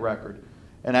get that record.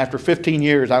 And after 15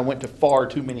 years, I went to far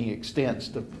too many extents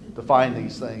to find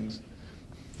these things.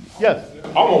 Yes?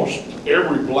 Almost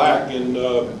every black in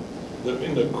the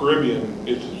Caribbean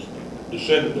is a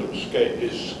descendant of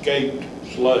escaped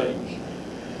slaves.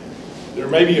 There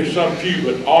may be some few,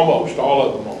 but almost all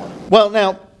of them are. Well,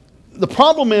 now, the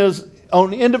problem is,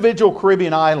 on individual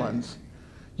Caribbean islands,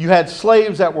 you had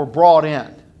slaves that were brought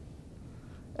in.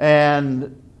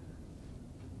 And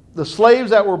the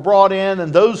slaves that were brought in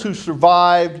and those who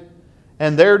survived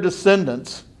and their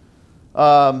descendants,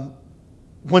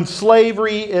 when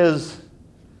slavery is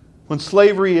what's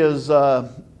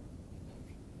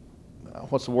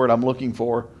the word I'm looking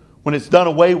for? When it's done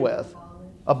away with.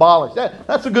 Abolished.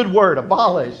 That's a good word,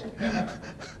 abolished.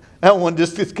 That one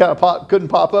just kind of couldn't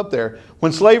pop up there.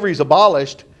 When slavery is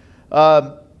abolished,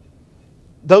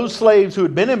 those slaves who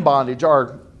had been in bondage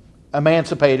are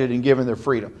emancipated and given their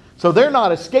freedom. So they're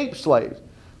not escaped slaves.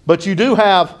 But you do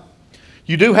have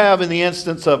in the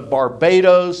instance of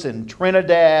Barbados and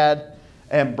Trinidad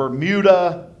and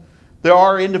Bermuda, there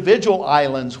are individual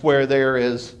islands where there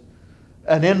is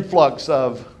an influx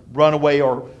of runaway,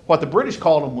 or what the British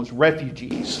called them was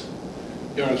refugees.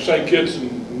 St. Kitts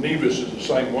and Nevis is the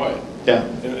same way. Yeah.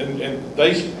 And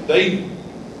they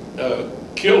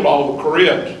killed all the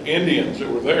Caribs Indians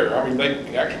that were there. I mean,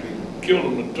 they actually killed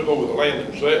them and took over the land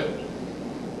themselves.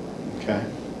 Okay.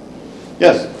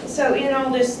 Yes? So in all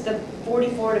this, the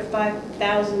 44 to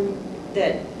 5,000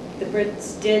 that the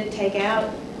Brits did take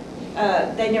out,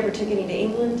 they never took any to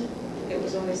England? It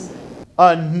was always...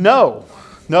 No.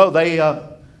 No,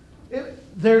 the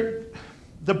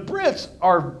Brits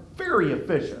are very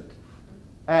efficient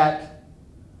at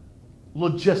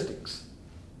logistics.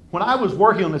 When I was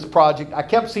working on this project, I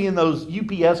kept seeing those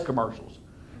UPS commercials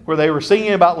where they were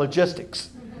singing about logistics.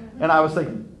 And I was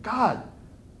thinking, God,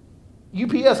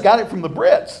 UPS got it from the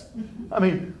Brits. I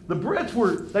mean, the Brits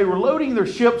were loading their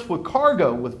ships with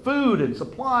cargo, with food and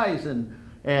supplies and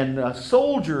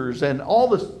soldiers and all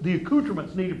the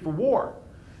accoutrements needed for war.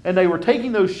 And they were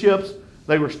taking those ships,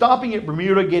 they were stopping at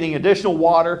Bermuda, getting additional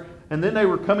water, and then they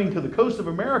were coming to the coast of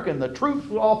America, and the troops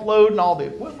would offload and all the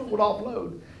equipment would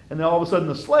offload. And then all of a sudden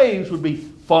the slaves would be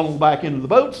funneled back into the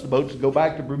boats would go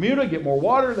back to Bermuda, get more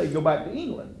water, they'd go back to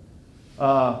England.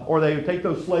 Or they would take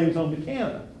those slaves home to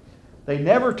Canada. They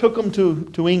never took them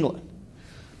to England.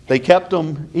 They kept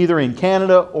them either in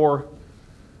Canada or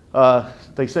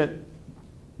they sent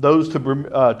those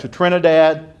to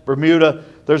Trinidad, Bermuda.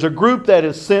 There's a group that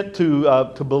is sent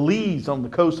to Belize on the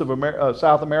coast of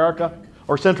South America,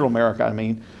 or Central America, I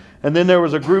mean. And then there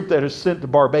was a group that is sent to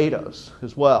Barbados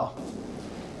as well.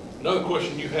 Another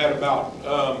question you had about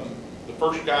the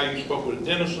first guy you spoke with,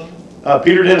 Dennison?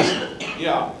 Peter Dennison.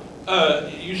 Yeah.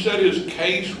 You said his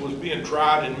case was being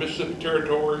tried in Mississippi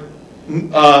Territory?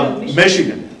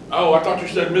 Michigan. Oh, I thought you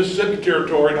said Mississippi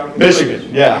Territory. Not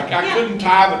Michigan, yeah. I couldn't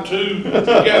tie the two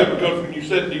together because when you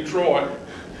said Detroit.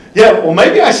 Yeah, well,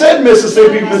 maybe I said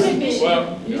Mississippi.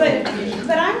 Well, but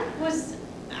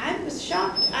I was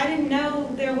shocked. I didn't know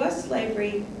there was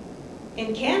slavery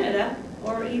in Canada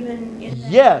or even in...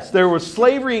 Yes, there was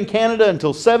slavery in Canada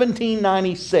until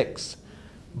 1796.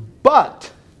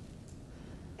 But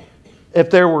if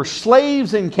there were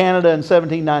slaves in Canada in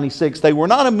 1796, they were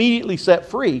not immediately set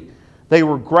free. They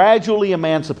were gradually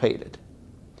emancipated.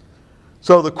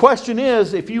 So the question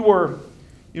is, if you were,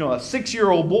 a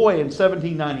 6-year-old boy in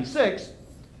 1796,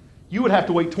 you would have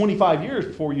to wait 25 years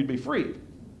before you'd be freed.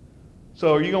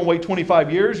 So are you going to wait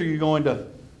 25 years, or are you going to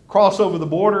cross over the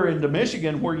border into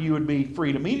Michigan where you would be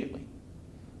freed immediately?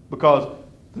 Because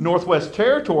the Northwest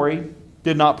Territory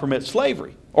did not permit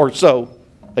slavery. Or so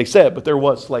they said, but there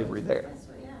was slavery there.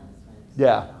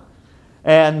 Yeah.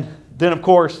 And then, of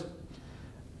course,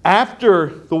 after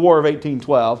the War of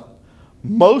 1812,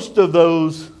 most of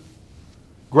those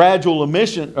gradual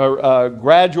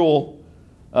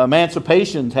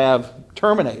emancipations have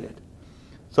terminated.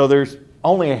 So there's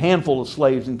only a handful of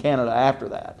slaves in Canada after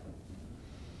that.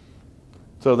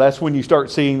 So that's when you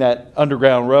start seeing that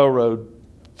Underground Railroad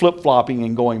flip-flopping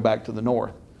and going back to the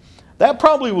north. That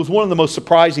probably was one of the most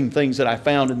surprising things that I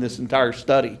found in this entire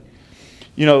study.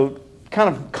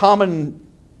 Kind of common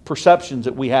perceptions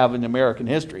that we have in American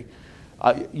history.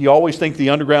 You always think the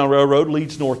Underground Railroad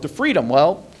leads north to freedom.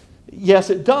 Well, yes,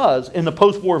 it does in the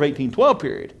post-war of 1812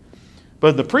 period. But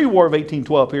in the pre-war of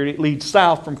 1812 period, it leads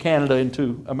south from Canada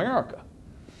into America.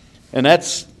 And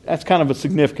that's kind of a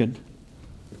significant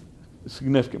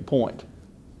point.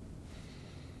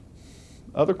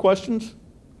 Other questions?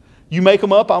 You make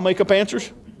them up, I'll make up answers.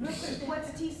 What's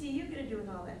TCU going to do with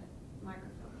all that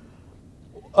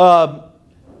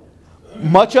microfilm?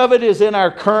 Much of it is in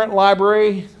our current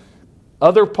library.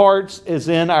 Other parts is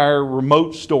in our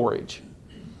remote storage.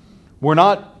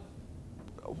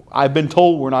 I've been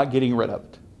told we're not getting rid of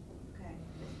it. Okay.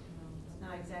 It's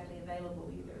not exactly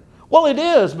available either. Well, it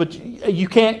is, but you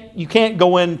can't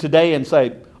go in today and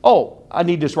say, oh, I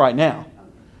need this right now.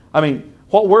 I mean,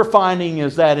 what we're finding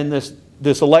is that in this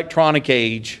electronic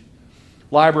age,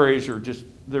 libraries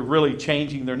they're really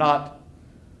changing. They're not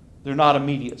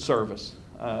immediate service.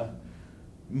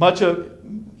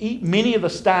 Many of the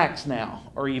stacks now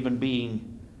are even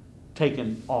being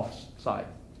taken off site.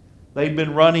 They've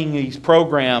been running these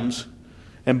programs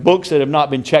and books that have not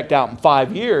been checked out in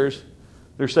 5 years.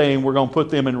 They're saying we're going to put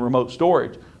them in remote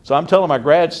storage. So I'm telling my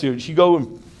grad students, you go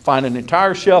and find an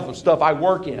entire shelf of stuff I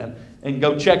work in and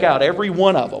go check out every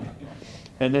one of them.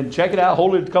 And then check it out,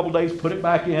 hold it a couple days, put it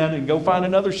back in, and go find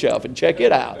another shelf and check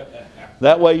it out.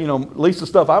 That way, at least the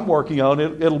stuff I'm working on,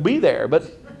 it'll be there.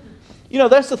 But,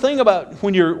 that's the thing about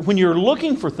when you're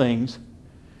looking for things,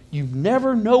 you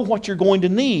never know what you're going to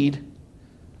need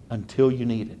until you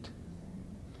need it.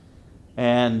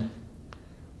 And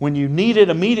when you need it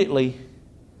immediately,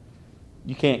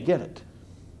 you can't get it.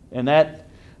 And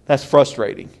that's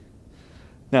frustrating.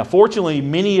 Now, fortunately, you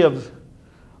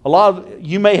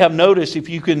may have noticed if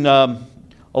you can, a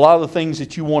lot of the things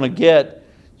that you want to get,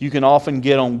 you can often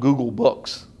get on Google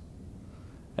Books.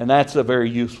 And that's a very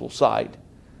useful site.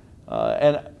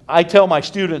 And I tell my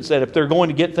students that if they're going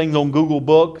to get things on Google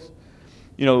Books,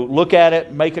 look at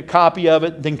it, make a copy of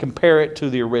it, then compare it to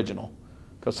the original.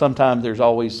 Because sometimes there's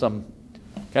always some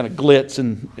kind of glitch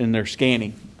in their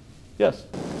scanning. Yes?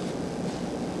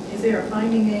 Is there a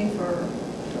finding aid for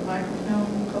the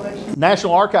microfilm collection?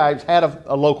 National Archives had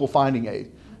a local finding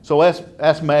aid. So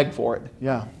ask Meg for it.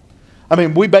 Yeah. I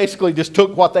mean, we basically just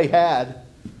took what they had,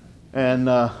 and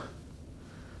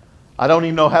I don't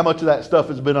even know how much of that stuff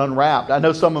has been unwrapped. I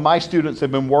know some of my students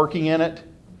have been working in it,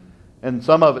 and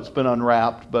some of it's been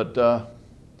unwrapped, but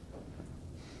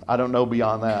I don't know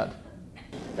beyond that.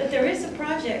 But there is a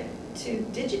project to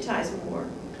digitize more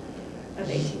of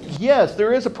 1812. Yes,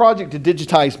 there is a project to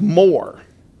digitize more,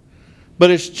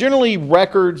 but it's generally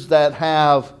records that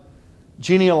have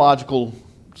genealogical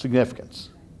significance.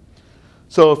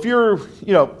 So if you're,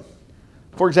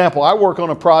 for example, I work on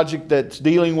a project that's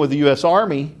dealing with the U.S.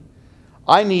 Army.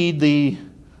 I need the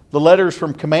letters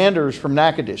from commanders from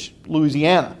Natchitoches,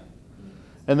 Louisiana.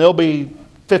 And there'll be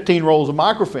 15 rolls of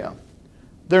microfilm.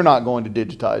 They're not going to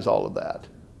digitize all of that.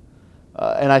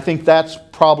 And I think that's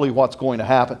probably what's going to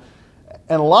happen.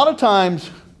 And a lot of times,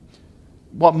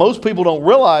 what most people don't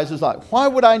realize is like, why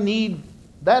would I need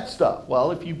that stuff?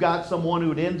 Well, if you've got someone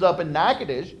who ends up in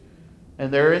Natchitoches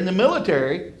and they're in the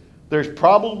military, there's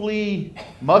probably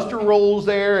muster rolls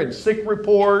there and sick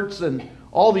reports and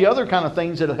all the other kind of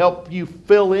things that help you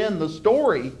fill in the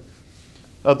story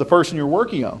of the person you're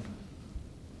working on.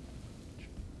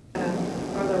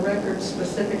 Are the records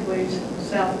specifically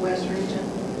Southwest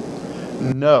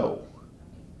region? No.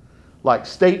 Like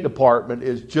State Department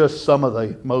is just some of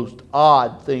the most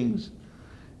odd things.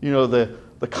 The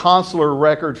consular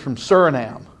records from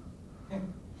Suriname.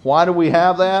 Why do we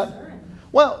have that?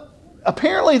 Well,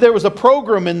 apparently there was a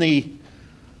program in the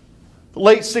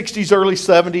late 60s, early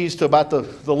 70s to about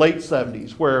the late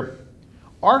 70s where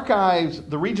archives,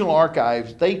 the regional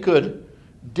archives, they could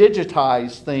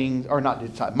digitize things, or not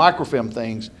digitize, microfilm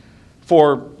things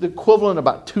for the equivalent of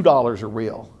about $2 a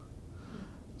reel.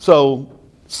 So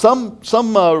some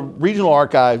regional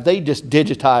archives, they just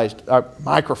digitized,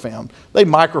 microfilmed. They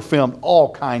microfilmed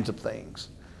all kinds of things.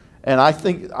 And I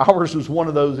think ours was one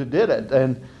of those who did it.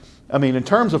 And I mean, in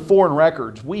terms of foreign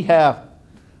records, we have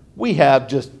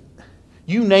just,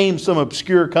 you name some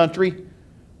obscure country,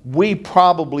 we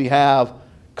probably have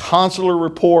consular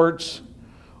reports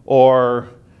or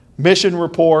mission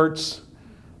reports.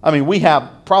 I mean, we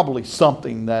have probably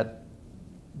something that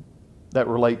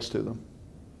relates to them.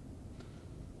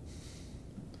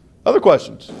 Other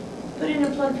questions? Put in a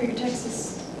plug for your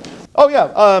Texas. Oh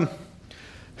yeah.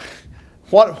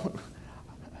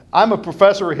 I'm a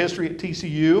professor of history at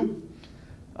TCU,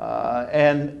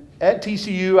 and at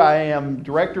TCU I am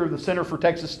director of the Center for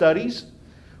Texas Studies.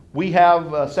 We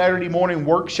have Saturday morning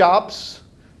workshops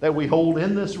that we hold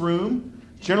in this room,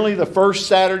 generally the first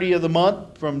Saturday of the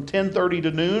month from 10:30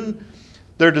 to noon.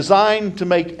 They're designed to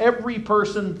make every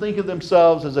person think of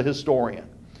themselves as a historian,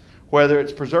 whether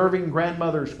it's preserving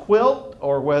grandmother's quilt,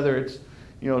 or whether it's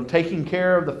taking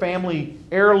care of the family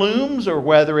heirlooms, or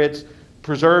whether it's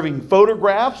preserving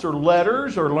photographs or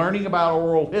letters or learning about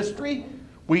oral history.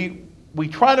 We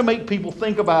try to make people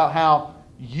think about how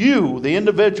you, the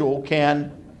individual,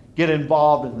 can get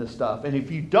involved in this stuff. And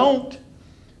if you don't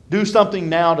do something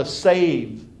now to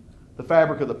save the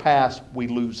fabric of the past, we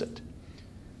lose it.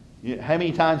 How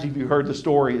many times have you heard the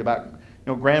story about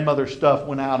grandmother's stuff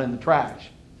went out in the trash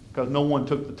because no one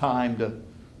took the time to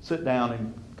sit down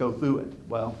and go through it?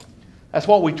 Well, that's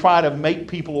what we try to make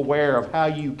people aware of, how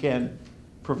you can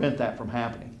prevent that from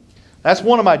happening. That's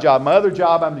one of my jobs. My other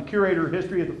job, I'm the curator of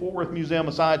history at the Fort Worth Museum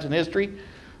of Science and History.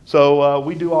 So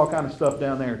we do all kind of stuff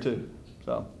down there too.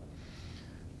 So,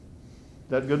 is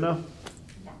that good enough?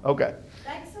 Okay.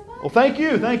 Thanks so much. Well, thank you.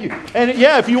 And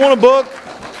yeah, if you want a book,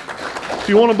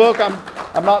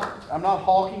 I'm not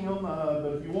hawking them,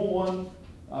 but if you want one,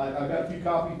 I've got a few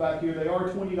copies back here. They are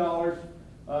 $20.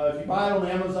 If you buy it on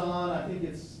Amazon, I think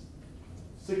it's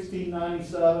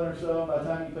 $16.97 or so. By the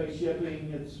time you pay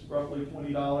shipping, it's roughly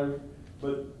 $20.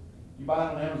 But you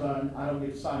buy it on Amazon, I don't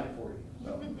get to sign it for you.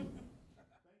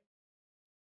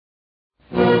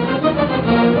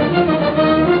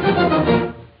 So.